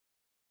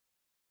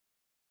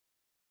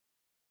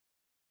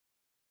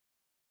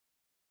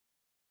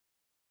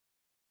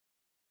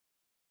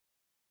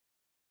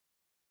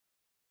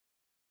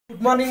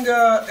Good morning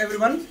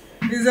everyone.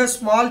 This is a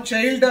small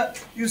child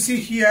you see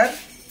here,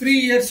 3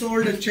 years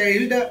old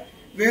child,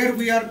 where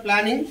we are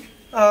planning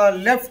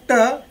left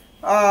RIRS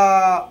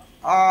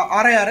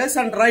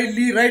and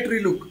right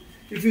relook.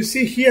 If you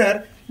see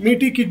here,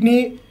 meaty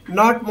kidney,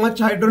 not much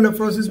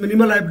hydronephrosis,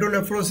 minimal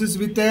hydronephrosis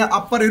with a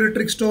upper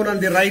ureteric stone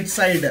on the right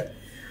side,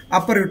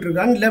 upper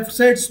ureteric, and left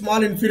side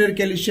small inferior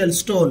calyceal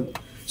stone.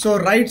 So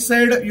right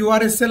side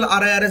URSL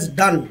RIRS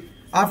done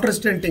after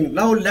stenting.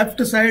 Now left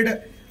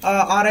side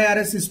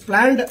RIRS is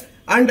planned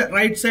and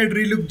right side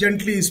relook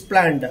gently is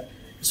planned.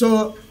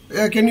 So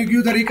can you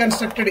give the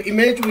reconstructed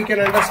image? We can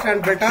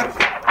understand better.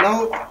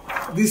 Now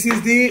this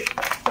is the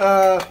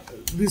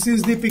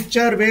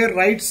picture where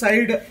right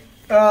side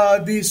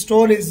the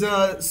stone is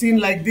seen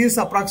like this,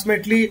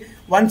 approximately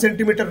 1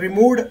 centimeter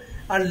removed,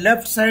 and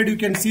left side you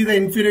can see the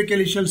inferior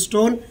calyceal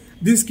stone.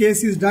 This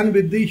case is done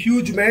with the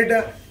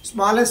Hugemed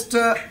smallest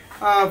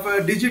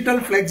digital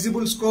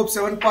flexible scope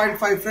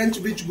 7.5 French,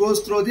 which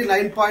goes through the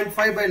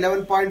 9.5 by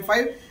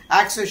 11.5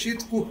 access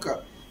sheath hook.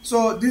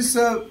 So this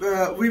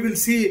we will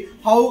see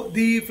how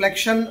the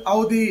flexion,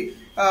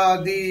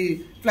 the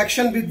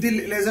flexion with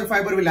the laser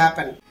fiber will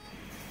happen.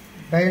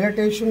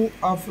 Dilatation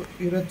of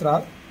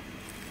urethra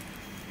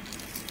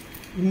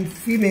in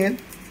female.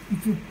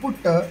 If you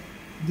put the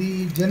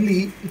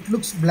jelly, it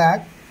looks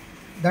black.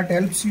 That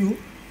helps you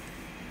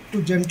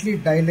to gently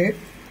dilate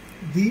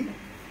the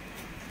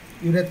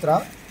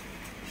urethra.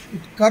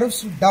 It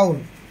curves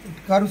down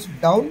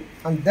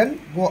and then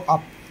go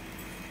up.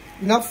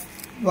 Enough,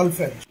 12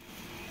 French.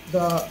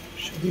 The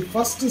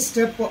first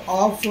step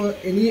of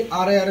any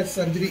RIRS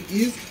surgery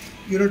is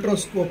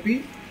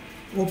ureteroscopy.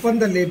 Open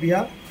the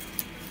labia,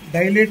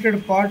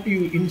 dilated part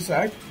you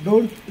insert,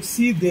 don't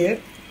see there,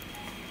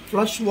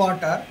 flush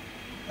water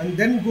and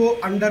then go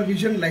under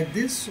vision like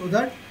this so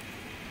that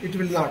it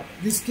will not.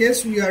 This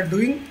case we are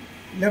doing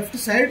left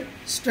side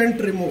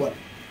stent removal.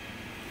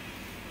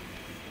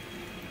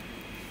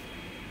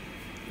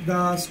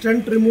 The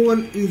stent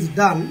removal is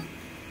done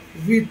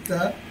with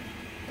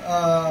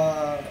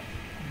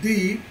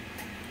the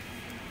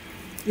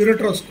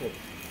ureteroscope,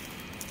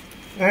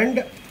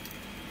 and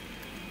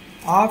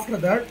after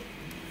that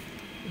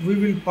we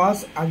will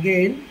pass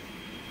again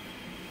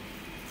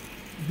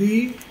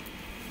the,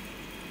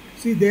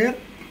 see there,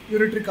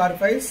 ureteric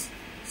orifice,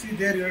 see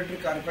there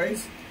ureteric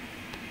orifice,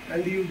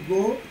 and you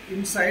go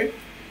inside,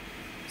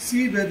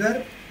 see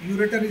whether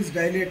ureter is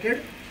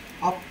dilated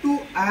up to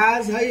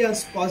as high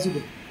as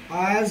possible,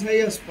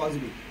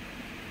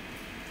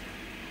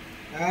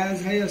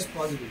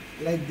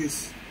 like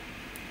this.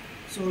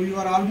 So you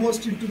are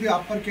almost into the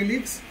upper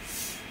calyx.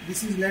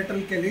 This is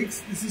lateral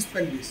calyx, this is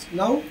pelvis.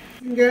 Now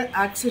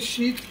access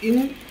sheath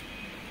in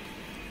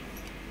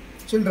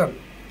children.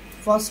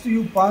 First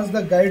you pass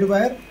the guide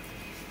wire.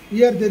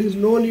 Here there is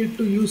no need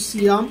to use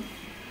C-arm.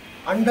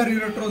 Under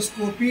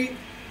ureteroscopy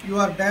you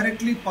are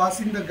directly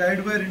passing the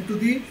guide wire into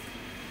the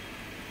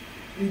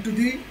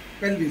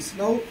pelvis.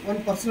 Now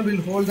one person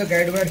will hold the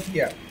guide wire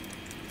here.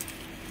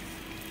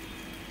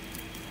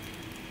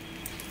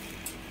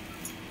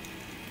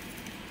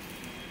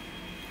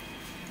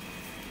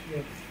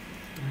 Yes.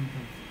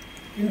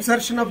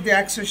 Insertion of the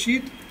access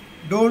sheath.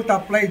 Don't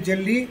apply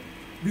jelly.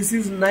 This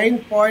is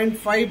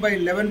 9.5 by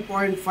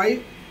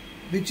 11.5,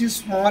 which is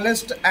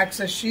smallest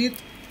access sheath,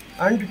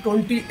 and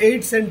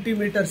 28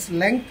 centimeters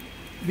length,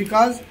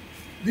 because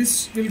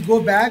this will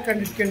go back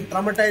and it can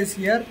traumatize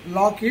here.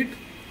 Lock it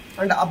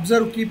and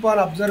observe, keep on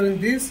observing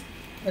this.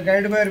 The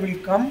guide wire will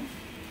come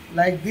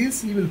like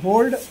this. You will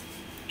hold,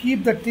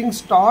 keep the thing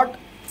taut,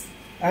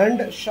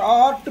 and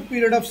short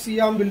period of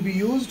C-arm will be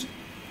used,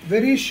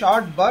 very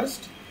short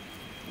burst.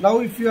 Now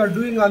if you are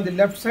doing on the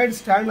left side,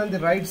 stand on the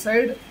right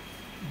side,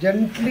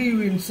 gently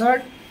you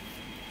insert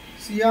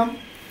C-arm,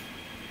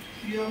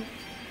 see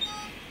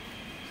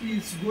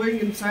it's going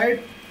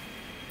inside,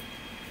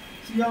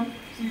 C-arm,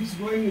 see it's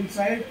going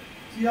inside,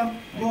 C-arm,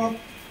 go up,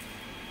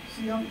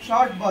 C-arm,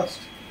 short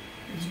burst,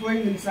 it's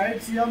going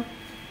inside, C-arm.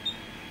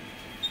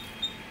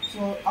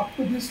 So up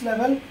to this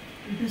level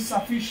it is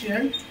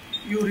sufficient.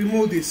 You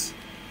remove this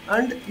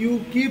and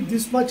you keep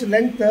this much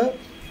length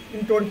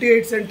in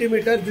 28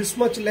 centimeters. This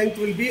much length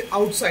will be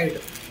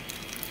outside.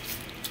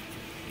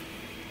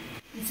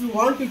 If you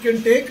want, you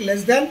can take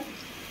less than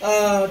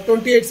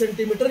 28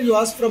 centimeters. You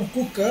ask from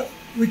cook,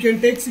 we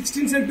can take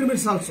 16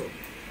 centimeters also.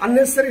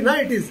 Unnecessary, na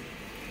it is.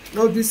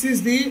 Now this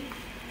is the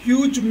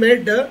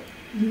Hugemed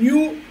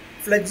new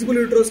flexible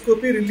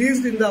ureteroscopy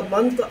released in the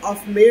month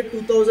of May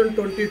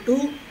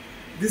 2022.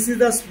 This is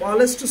the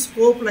smallest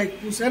scope like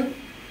cushion,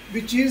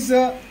 which is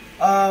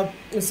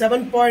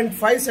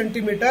 7.5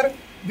 centimeter,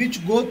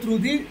 which go through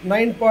the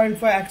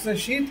 9.5 access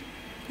sheath.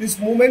 These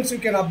movements you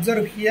can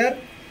observe here.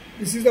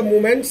 This is the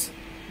movements.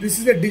 This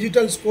is a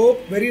digital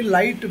scope, very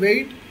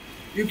lightweight.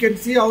 You can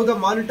see how the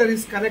monitor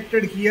is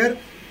connected here.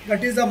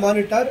 That is the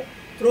monitor.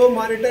 Through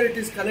monitor it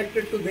is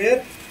connected to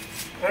there.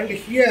 And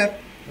here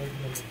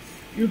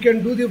you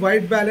can do the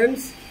white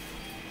balance.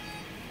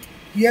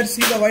 Here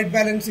see the white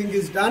balancing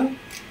is done.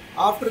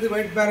 After the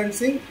white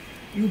balancing,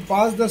 you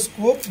pass the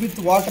scope with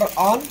water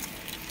on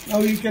Now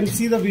you can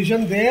see the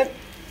vision there.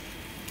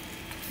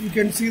 You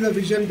can see the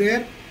vision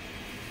there.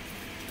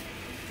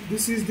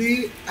 This is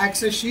the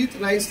access sheath,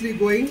 nicely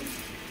going.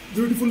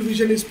 Beautiful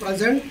vision is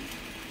present.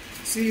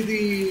 See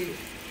the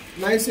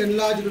nice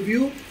enlarged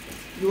view.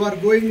 You are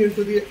going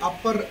into the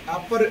upper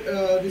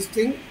this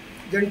thing.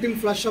 Gentle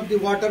flush of the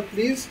water,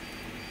 please.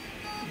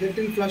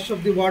 Gentle flush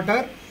of the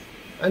water,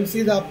 and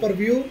see the upper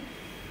view.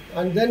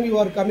 And then you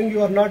are coming.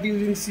 You are not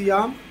using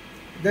C-arm.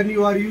 Then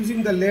you are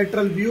using the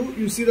lateral view.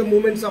 You see the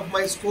movements of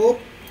my scope.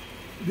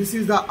 This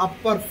is the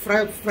upper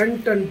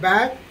front and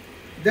back.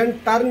 Then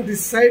turn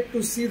this side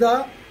to see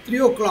the 3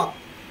 o'clock.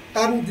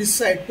 Turn this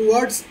side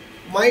towards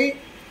my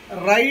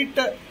right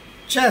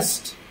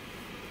chest,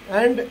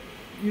 and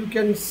you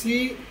can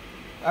see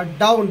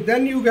down.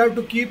 Then you have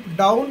to keep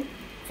down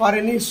for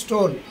any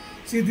stone.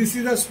 See, this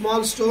is a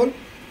small stone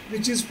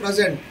which is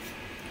present.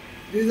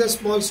 This is a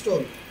small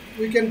stone.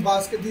 We can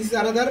basket. This is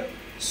another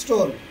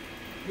stone.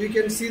 We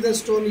can see the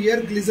stone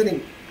here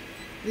glistening.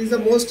 This is the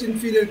most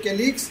inferior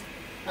calyx,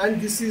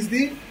 and this is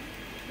the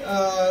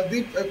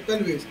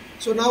pelvis.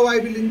 So now I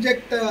will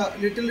inject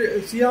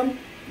little C-arm.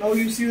 Now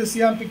you see the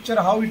C-arm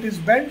picture, how it is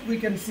bent. We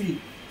can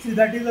see. See,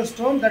 that is a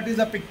stone, that is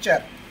a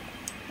picture.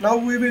 Now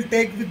we will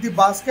take with the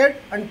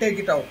basket and take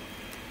it out.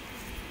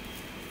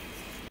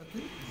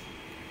 Okay.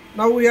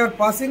 Now we are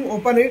passing,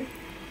 open it.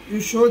 You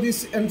show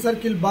this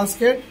encircle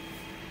basket.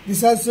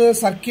 This has a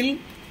circle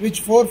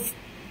which four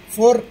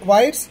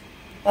wires,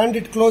 and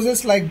it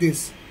closes like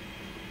this.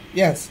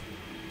 Yes.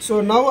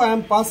 So now I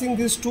am passing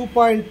this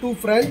 2.2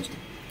 French.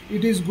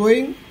 It is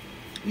going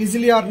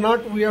easily or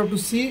not, we have to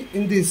see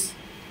in this.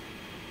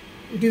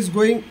 It is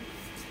going.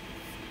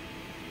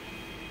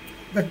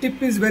 The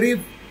tip is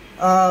very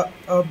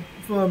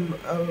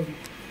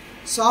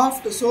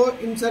soft, so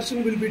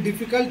insertion will be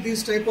difficult.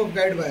 These type of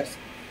guide wires,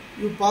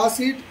 you pass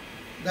it,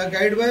 the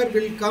guide wire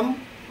will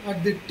come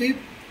at the tip.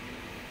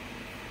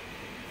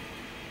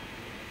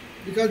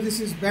 Because this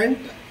is bent,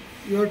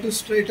 you have to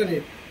straighten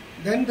it.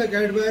 Then the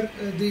guide wire,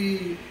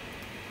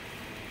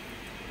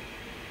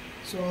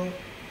 so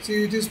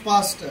see, it is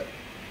passed.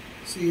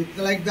 See,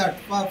 like that.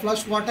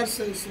 Flush water,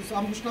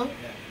 Sambushna.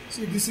 Yeah.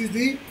 See, this is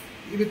the,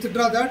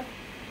 withdraw that.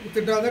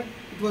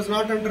 It was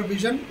not under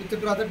vision.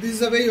 Withdraw that. This is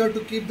the way you have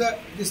to keep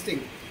this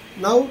thing.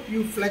 Now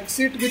you flex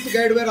it with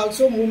guide wire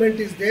also. Movement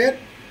is there.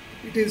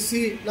 It is,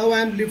 see, now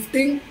I am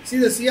lifting. See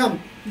the C-arm.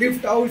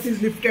 Lift, how it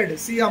is lifted.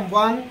 C-arm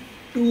 1,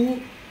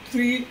 2,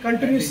 3.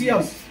 Continue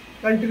C-arm.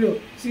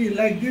 Continue. See,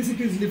 like this it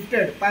is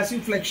lifted.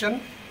 Passive flexion.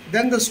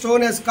 Then the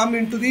stone has come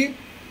into the,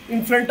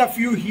 in front of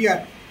you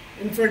here.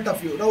 In front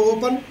of you. Now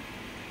open.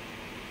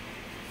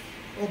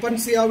 Open,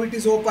 see how it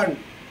is opened.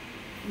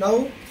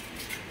 Now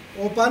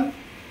open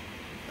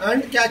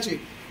and catch it.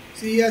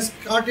 See, he has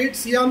caught it.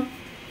 C-arm.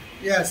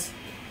 Yes.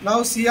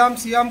 Now C-arm,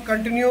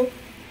 continue.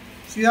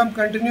 C-arm,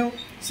 continue.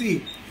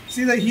 See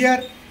the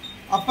here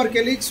upper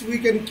calyx we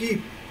can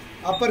keep.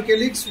 Upper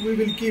calyx we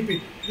will keep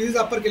it. This is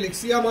upper calyx.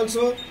 C-arm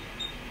also.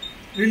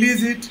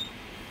 Release it.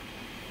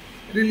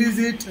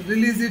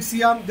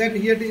 C-arm. Then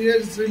here it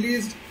is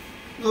released.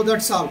 Now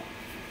that's all.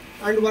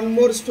 And one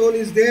more stone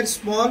is there,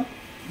 small.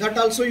 That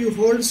also you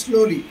hold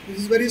slowly.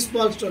 This is very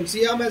small stone.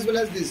 C-arm as well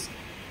as this.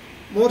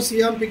 More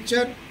C-arm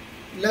picture.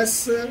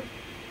 Less.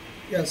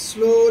 Yes,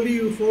 slowly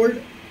you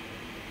hold.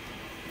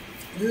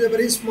 This is a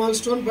very small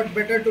stone, but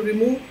better to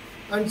remove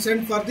and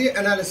send for the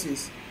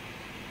analysis.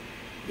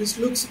 This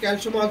looks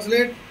calcium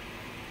oxalate,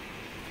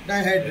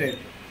 dihydrate.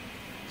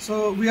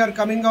 So we are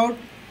coming out.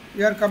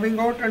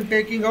 And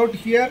taking out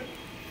here,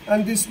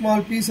 and this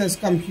small piece has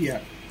come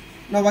here.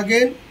 Now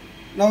again,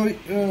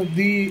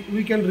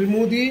 we can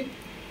remove the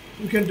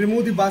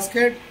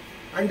basket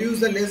and use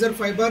the laser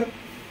fiber.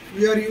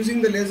 We are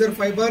using the laser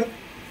fiber.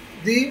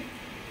 We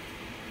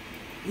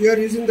are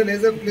using the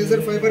laser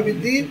fiber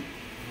with the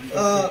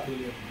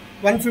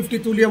 150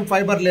 thulium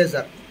fiber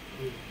laser.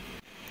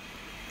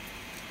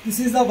 This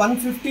is the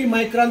 150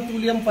 micron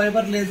thulium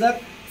fiber laser.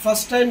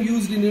 First time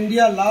used in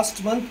India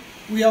last month.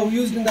 We have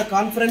used in the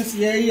conference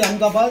AIIMS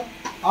Ahmedabad.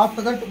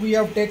 After that we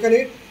have taken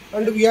it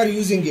and we are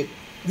using it.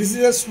 This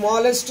is the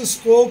smallest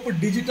scope,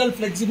 digital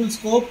flexible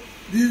scope.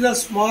 This is a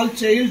small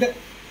child,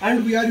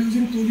 and we are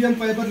using thulium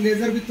fiber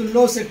laser with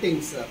low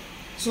settings.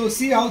 So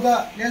see how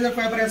the laser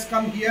fiber has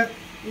come here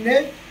in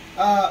a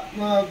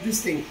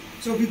this thing.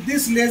 So with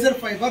this laser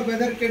fiber,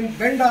 whether it can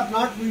bend or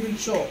not, we will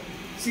show.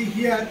 See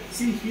here,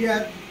 see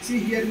here, see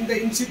here. In the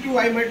in situ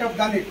I might have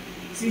done it.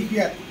 See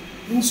here,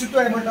 in situ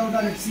I might have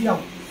done it. See,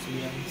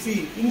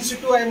 in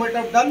situ I might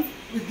have done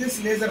with this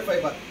laser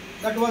fiber.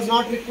 That was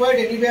not required.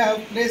 Anyway, I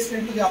have placed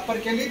into the upper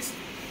calyx.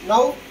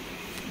 Now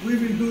we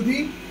will do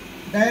the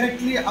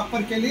directly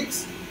upper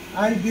calyx,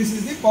 and this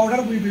is the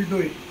powder we will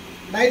do it.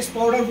 Nice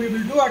powder we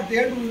will do. At the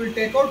end we will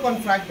take out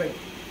one fragment.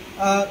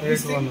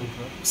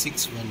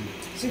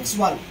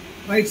 6-1.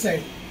 Right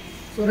side.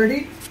 So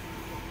ready?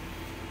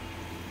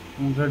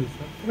 Ready,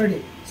 sir.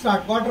 Ready.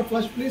 Start. Water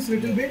flush please,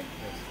 little bit.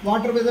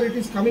 Water, whether it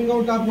is coming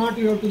out or not,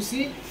 you have to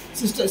see.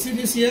 Sister, see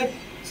this here.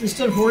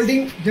 Sister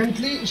holding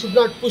gently. You should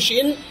not push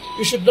in.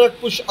 You should not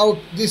push out.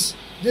 This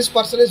This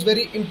person is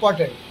very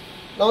important.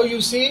 Now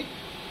you see,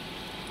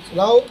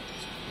 now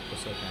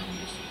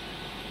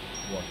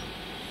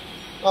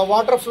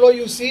water flow,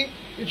 you see,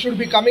 it should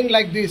be coming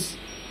like this.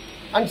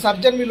 And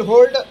surgeon will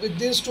hold with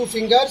these two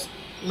fingers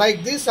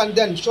like this and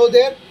then show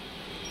there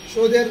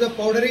the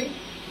powdering.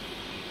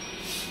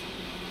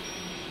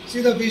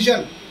 See the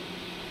vision.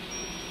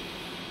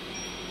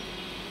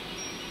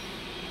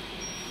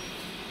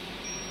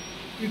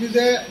 It is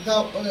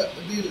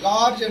the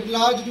large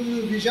enlarged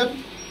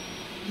vision.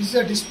 This is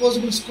a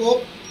disposable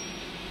scope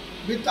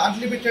with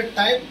unlimited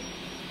time.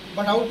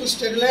 But how to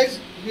sterilize?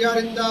 We are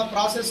in the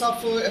process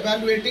of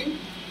evaluating.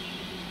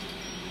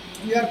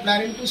 We are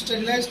planning to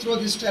sterilize through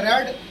this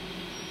steroid,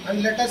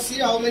 and let us see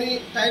how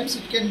many times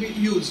it can be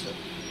used.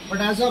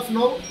 But as of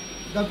now,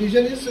 the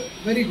vision is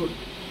very good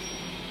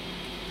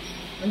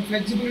and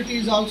flexibility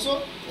is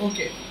also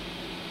okay.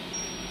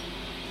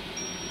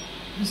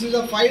 This is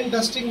a fine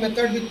dusting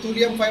method with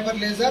thulium fiber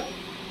laser.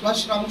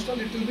 Flush Ramston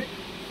little bit.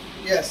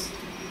 Yes.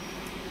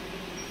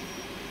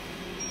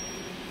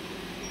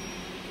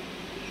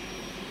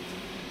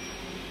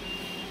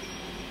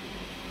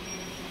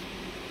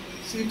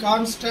 See,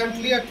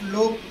 constantly at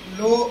low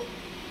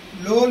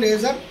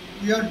laser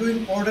we are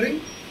doing powdering.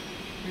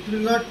 It will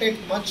not take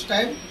much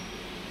time.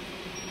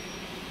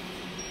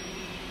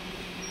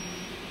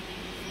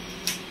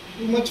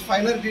 Too much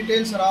finer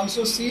details are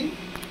also seen.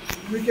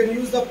 We can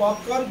use the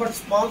popcorn, but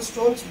small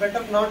stones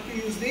better not to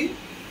use the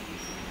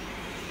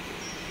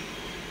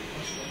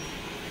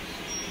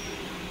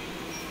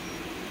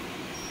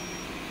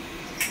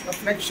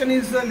flexion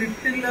is a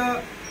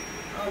little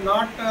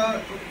not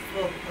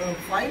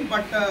fine,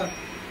 but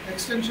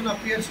extension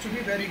appears to be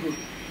very good.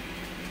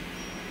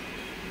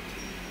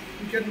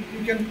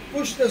 You can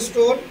push the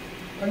stone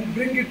and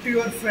bring it to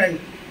your friend.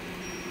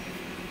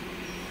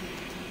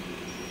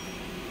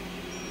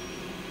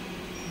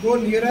 Go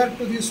nearer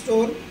to the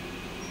stone.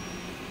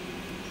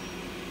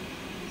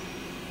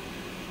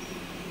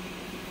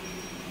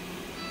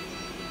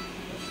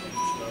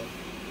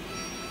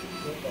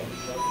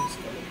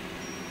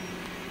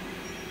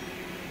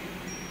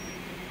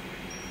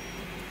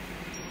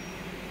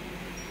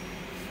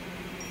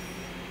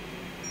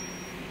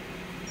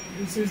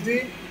 This is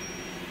the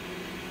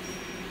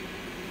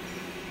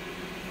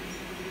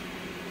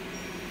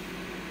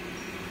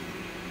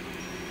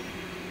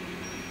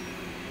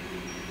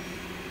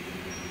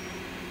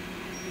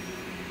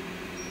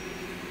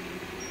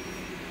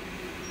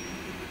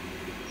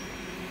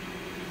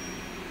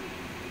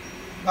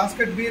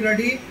basket be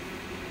ready.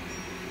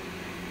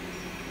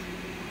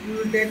 We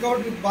will take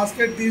out with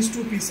basket these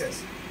two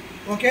pieces.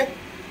 Okay?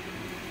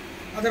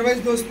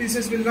 Otherwise those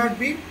pieces will not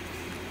be,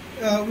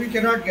 we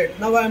cannot get.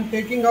 Now I am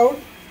taking out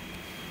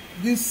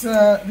this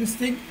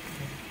thing,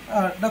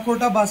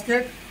 Dakota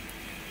basket.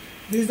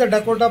 This is the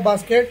Dakota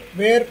basket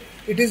where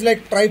it is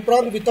like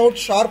tri-prong without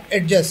sharp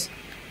edges.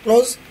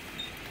 Close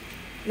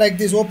like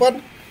this,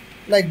 open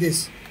like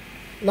this.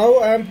 Now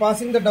I am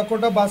passing the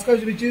Dakota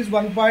basket, which is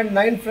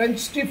 1.9 French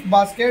stiff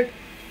basket,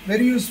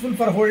 very useful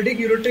for holding.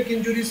 Ureteric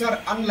injuries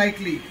are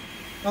unlikely.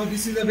 Now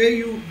this is the way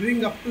you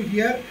bring up to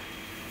here,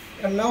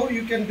 and now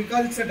you can,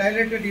 because it's a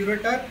dilated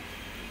ureter,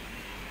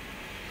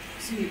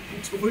 see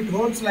it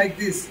holds like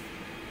this.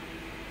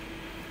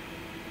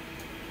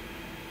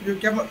 You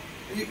can,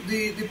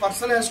 the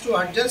person has to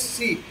adjust.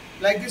 See,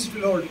 like this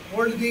it will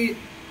hold the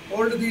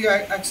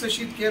access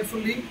sheath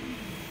carefully.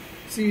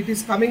 See, it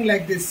is coming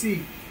like this.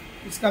 See,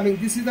 it's coming.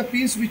 This is the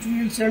piece which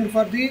we will send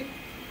for the,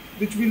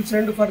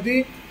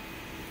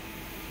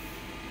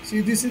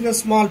 see, this is a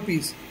small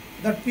piece.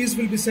 That piece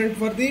will be sent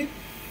for the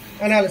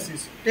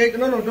analysis. Take,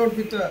 no, don't,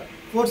 with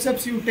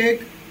forceps you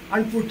take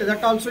and put,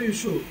 that also you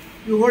should.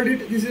 You hold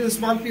it, this is a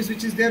small piece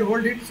which is there,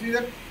 hold it. See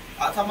that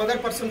some other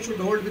person should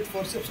hold with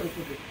forceps and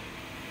put it.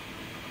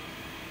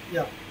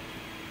 Yeah.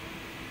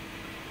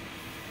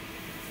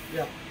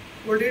 Yeah.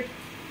 Hold it.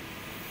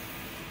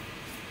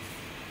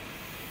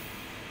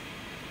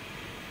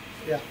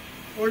 Yeah.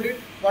 Hold it.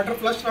 Water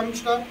flush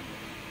Ramstar.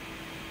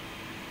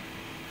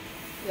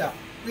 Yeah.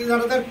 This is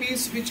another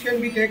piece which can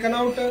be taken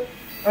out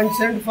and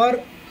sent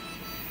for.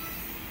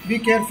 Be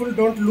careful,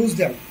 don't lose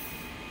them.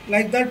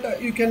 Like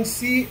that, you can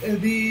see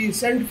the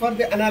sent for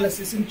the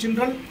analysis. In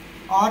children,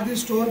 all the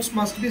stones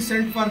must be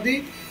sent for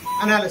the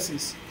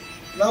analysis.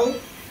 Now,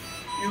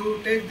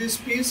 you take this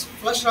piece,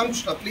 flush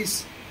Ramstar,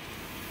 please.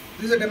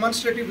 This is a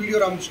demonstrative video,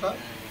 Ramstar.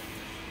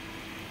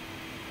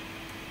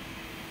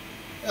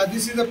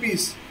 This is the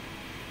piece.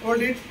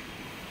 Hold it.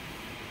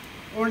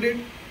 Hold it.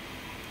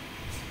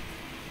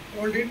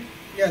 Hold it.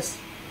 Yes.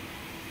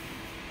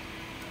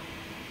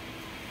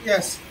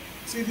 Yes.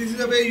 See, this is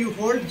the way you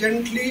hold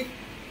gently.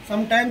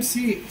 Sometimes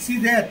see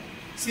there.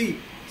 See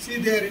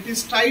there. It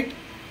is tight,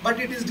 but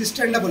it is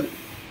distendable.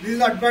 This is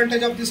the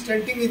advantage of this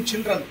stenting in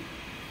children.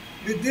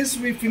 With this,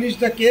 we finish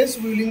the case.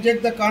 We will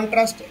inject the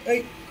contrast.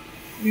 We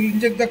will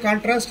inject the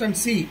contrast and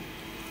see.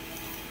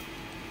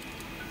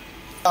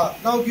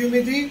 Now give me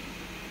the.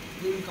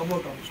 We will come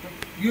out of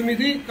it. Give me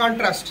the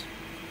contrast.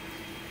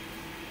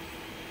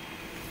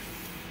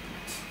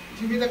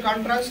 Give me the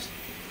contrast.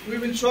 we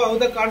will show how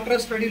the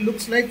contrast study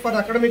looks like for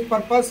academic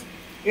purpose,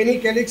 any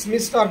calyx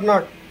missed or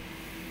not.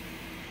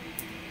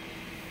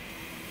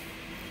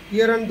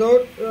 Here and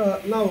there,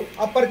 now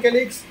upper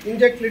calyx,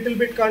 inject little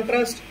bit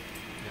contrast.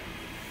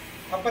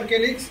 Upper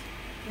calyx,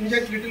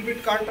 inject little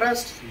bit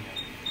contrast.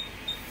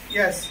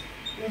 Yes,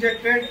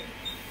 injected.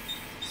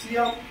 See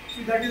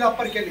that is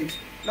upper calyx.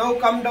 Now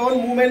come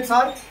down, movements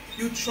are,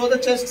 you show the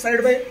chest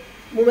side by,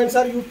 movements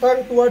are, you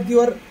turn towards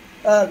your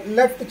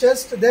left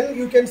chest, then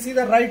you can see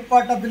the right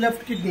part of the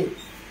left kidney.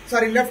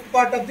 Sorry, left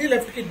part of the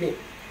left kidney.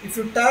 If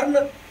you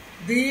turn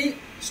the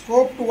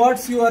scope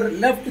towards your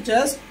left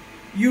chest,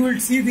 you will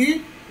see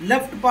the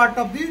left part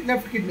of the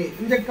left kidney.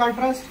 Inject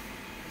contrast.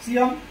 See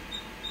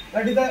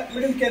that is the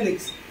middle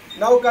calyx.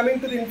 Now coming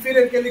to the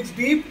inferior calyx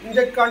deep,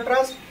 inject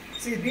contrast.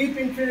 See deep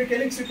inferior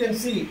calyx, you can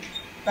see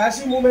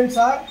passive movements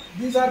are,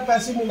 these are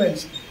passive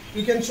movements.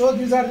 You can show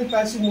these are the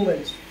passive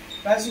movements.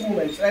 Passive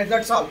movements, right?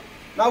 That's all.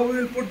 Now we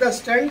will put the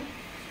stent.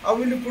 How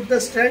will you put the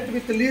stent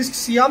with the least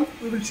CM?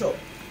 We will show.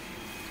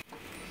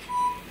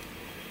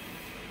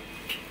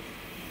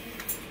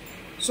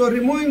 So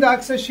removing the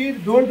access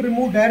sheath, don't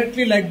remove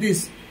directly like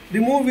this.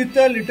 Remove with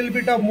a little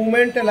bit of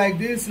movement like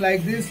this,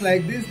 like this,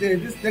 like this,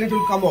 then it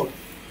will come out.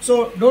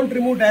 So don't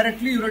remove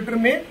directly, ureter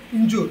may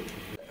injure.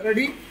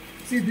 Ready?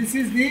 See, this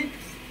is the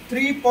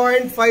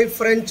 3.5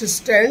 French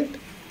stent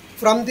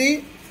from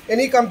the,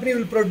 any company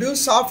will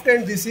produce soft,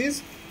 and this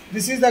is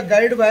the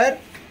guide wire,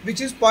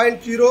 which is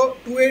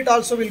 0.028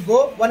 also will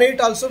go, 1.8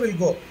 also will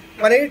go.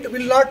 1.8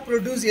 will not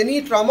produce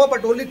any trauma,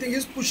 but only thing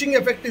is pushing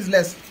effect is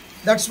less.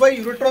 That's why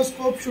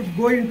ureteroscope should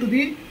go into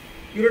the,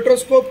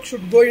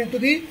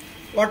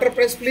 water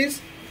press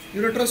please.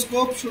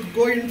 Ureteroscope should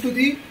go into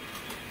the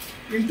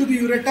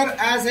ureter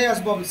as high as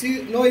possible.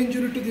 See, no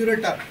injury to the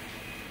ureter.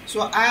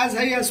 So as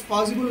high as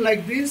possible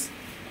like this,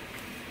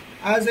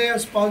 as high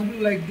as possible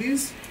like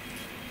this,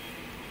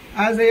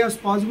 as high as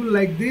possible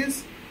like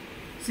this.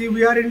 See,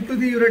 we are into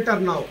the ureter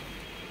now,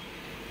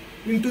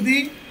 into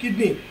the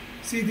kidney.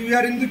 See, we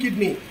are in the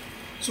kidney.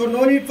 So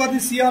no need for the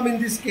C-arm in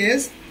this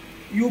case.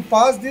 You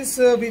pass this,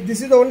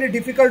 this is the only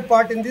difficult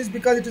part in this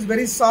because it is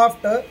very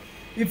soft.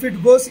 If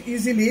it goes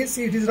easily,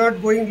 see it is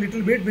not going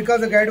little bit because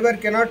the guide wire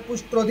cannot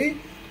push through the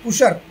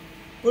pusher.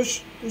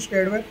 Push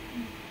guide wire.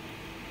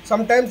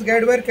 Sometimes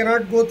guide wire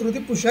cannot go through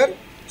the pusher.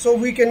 So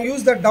we can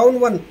use the down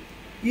one.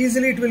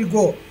 Easily it will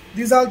go.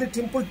 These are the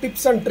simple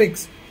tips and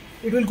tricks.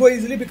 It will go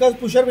easily because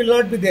pusher will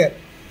not be there.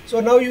 So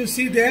now you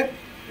see there,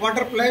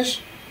 water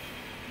flush,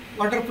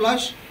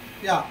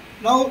 yeah.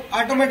 Now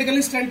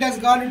automatically stent has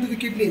gone into the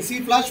kidney. See,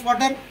 flush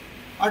water,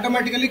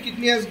 automatically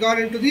kidney has gone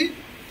into the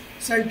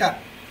center.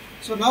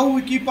 So now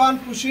we keep on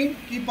pushing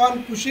with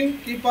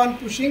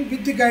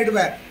the guide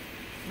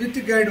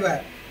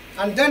wire.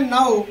 And then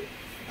now,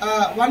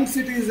 once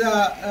it is,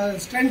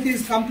 stent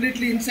is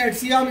completely inside,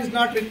 C-arm is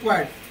not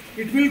required.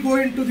 It will go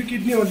into the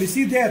kidney only.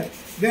 See there.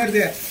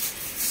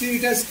 See,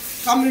 it has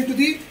come into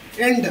the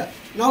end.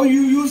 Now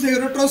you use the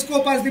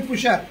ureteroscope as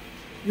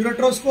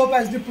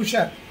the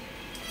pusher.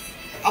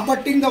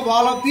 Abutting the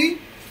wall of the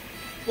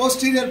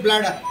posterior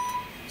bladder.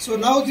 So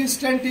now this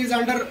stent is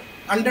under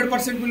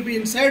 100% will be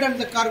inside and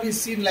the curve is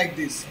seen like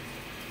this.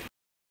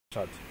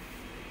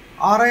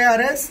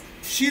 RIRS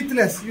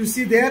sheathless. You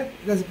see there,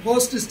 the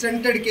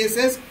post-stented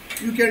cases,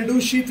 you can do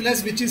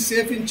sheathless, which is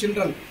safe in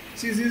children.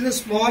 See, this is a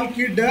small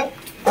kid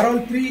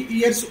around 3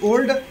 years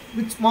old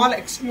with small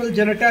external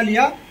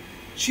genitalia.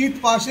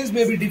 Sheath passes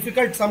may be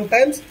difficult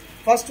sometimes.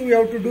 First we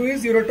have to do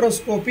is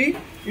ureteroscopy.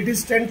 It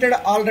is stented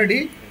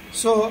already.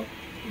 So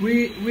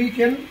we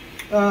can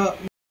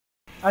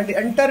and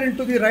enter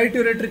into the right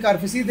ureteric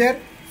orifice. See there,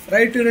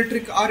 right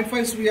ureteric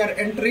orifice we are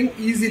entering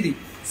easily.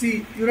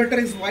 See, ureter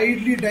is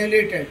widely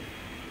dilated.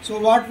 So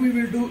what we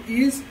will do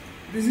is,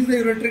 this is the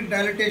ureteric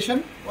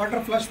dilatation.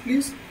 Water flush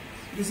please.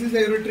 This is the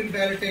ureteric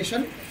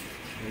dilatation.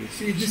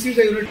 See, this is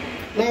the ureter.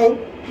 Now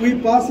we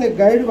pass a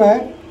guide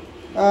wire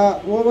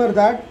over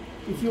that.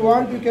 If you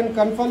want, you can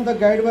confirm the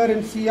guide wire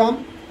in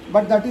C-arm,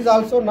 but that is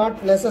also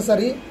not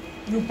necessary.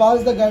 You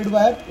pass the guide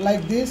wire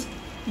like this.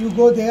 You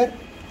go there.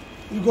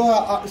 You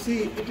go.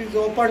 See, it is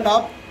opened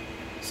up.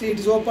 See, it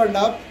is opened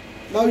up.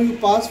 Now you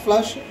pass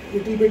flush.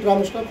 Little bit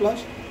Ramushka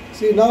flush.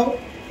 See, now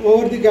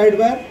over the guide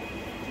wire,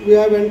 we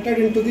have entered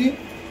into the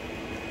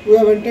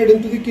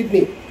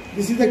kidney.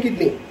 This is the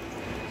kidney.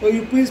 So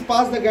you please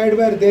pass the guide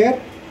wire there,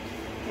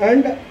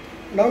 and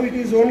now it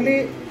is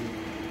only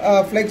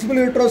flexible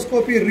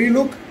ureteroscopy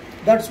relook.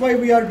 That's why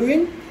we are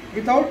doing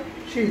without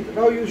sheath.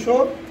 Now you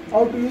show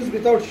how to use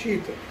without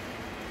sheath.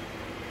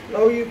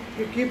 Now you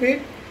keep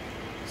it.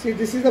 See,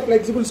 this is the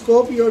flexible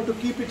scope. You have to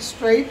keep it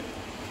straight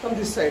from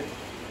this side.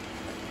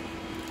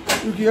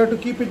 You have to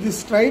keep it this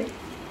straight.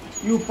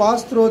 You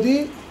pass through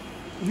the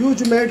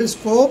Hugemed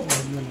scope,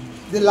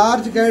 the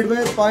large guide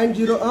wire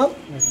 0.0.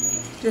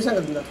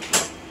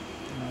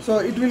 So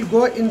it will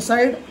go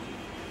inside.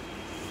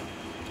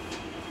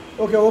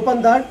 Okay,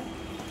 open that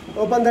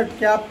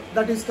cap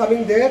that is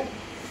coming there.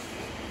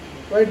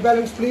 White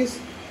balance please.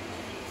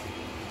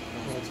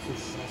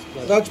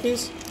 Gauge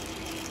piece.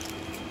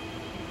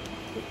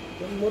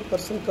 One more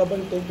person come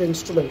and take the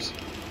instruments.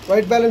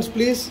 White balance,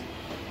 please.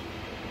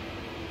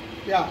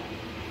 Yeah.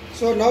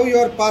 So now you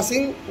are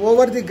passing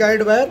over the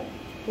guide wire,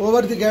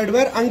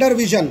 under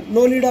vision.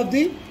 No need of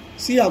the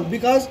C-arm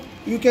because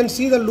you can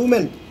see the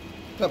lumen.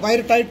 The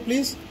wire tight,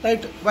 please.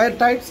 Tight, wire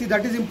tight. See,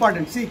 that is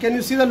important. See, can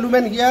you see the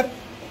lumen here?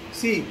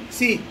 See.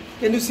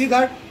 Can you see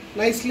that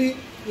nicely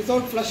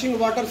without flushing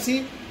water?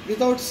 See,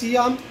 without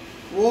C-arm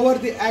over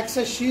the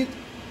access sheath,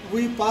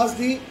 we pass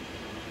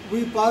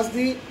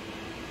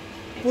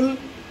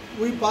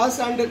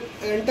and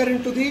enter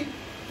into the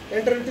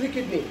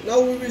kidney.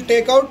 Now we will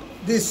take out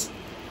this.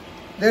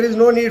 There is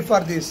no need for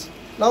this.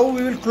 Now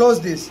we will close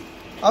this.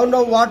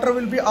 Now water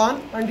will be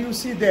on, and you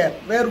see there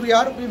where we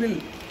are. We will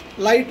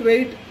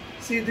lightweight.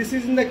 See, this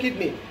is in the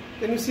kidney.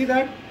 Can you see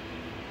that?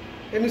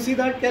 Can you see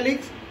that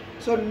calyx?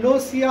 So no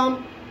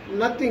C-arm,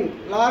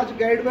 nothing. Large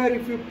guide wire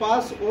if you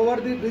pass over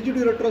the rigid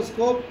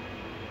ureteroscope,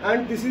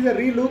 and this is a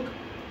relook.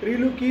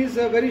 Relook is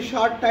a very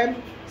short time.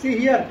 See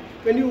here,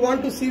 when you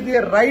want to see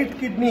the right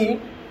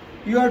kidney,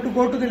 you have to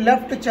go to the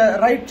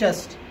right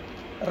chest,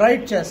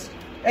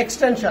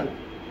 extension.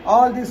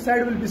 All this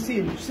side will be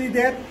seen. See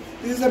there,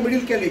 this is the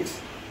middle calyx,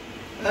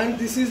 and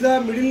this is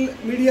the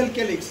medial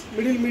calyx.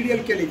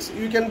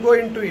 You can go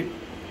into it.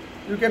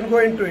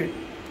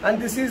 And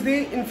this is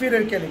the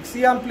inferior calyx.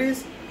 See on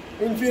please,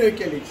 inferior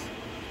calyx.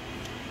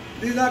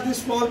 These are the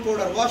small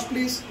powder. Wash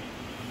please.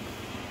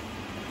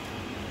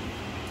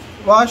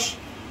 Wash.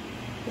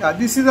 Yeah,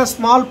 this is a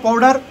small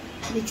powder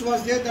which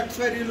was there. That's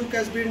why relook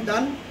has been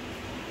done.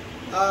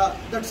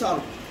 That's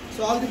all.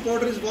 So all the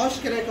powder is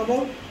washed. Can I come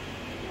out?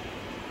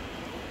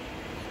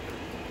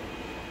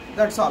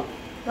 That's all.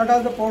 That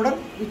was the powder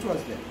which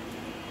was there.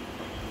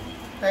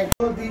 Thank you.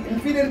 So the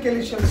inferior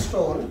calyceal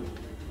stone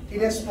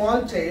in a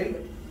small child,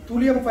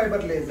 thulium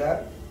fiber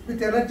laser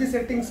with energy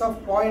settings of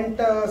 0.6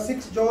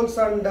 joules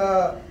and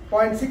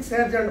 0.6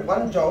 hertz and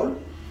 1 joule.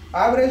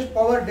 Average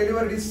power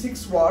delivered is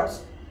 6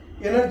 watts.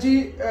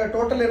 Energy,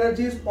 total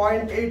energy is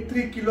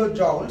 0.83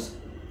 kilojoules,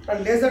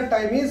 and laser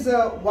time is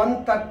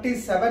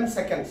 137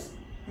 seconds.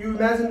 You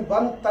imagine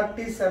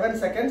 137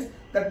 seconds,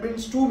 that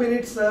means 2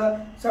 minutes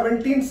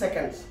 17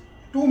 seconds.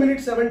 2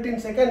 minutes 17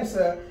 seconds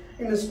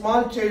in a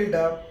small child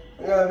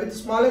with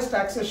smallest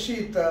access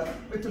sheath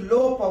with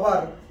low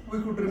power,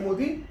 we could remove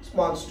the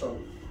small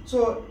stone.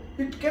 So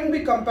it can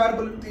be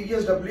comparable with the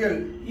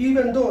ESWL,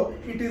 even though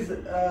it is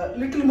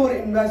little more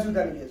invasive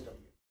than ESWL.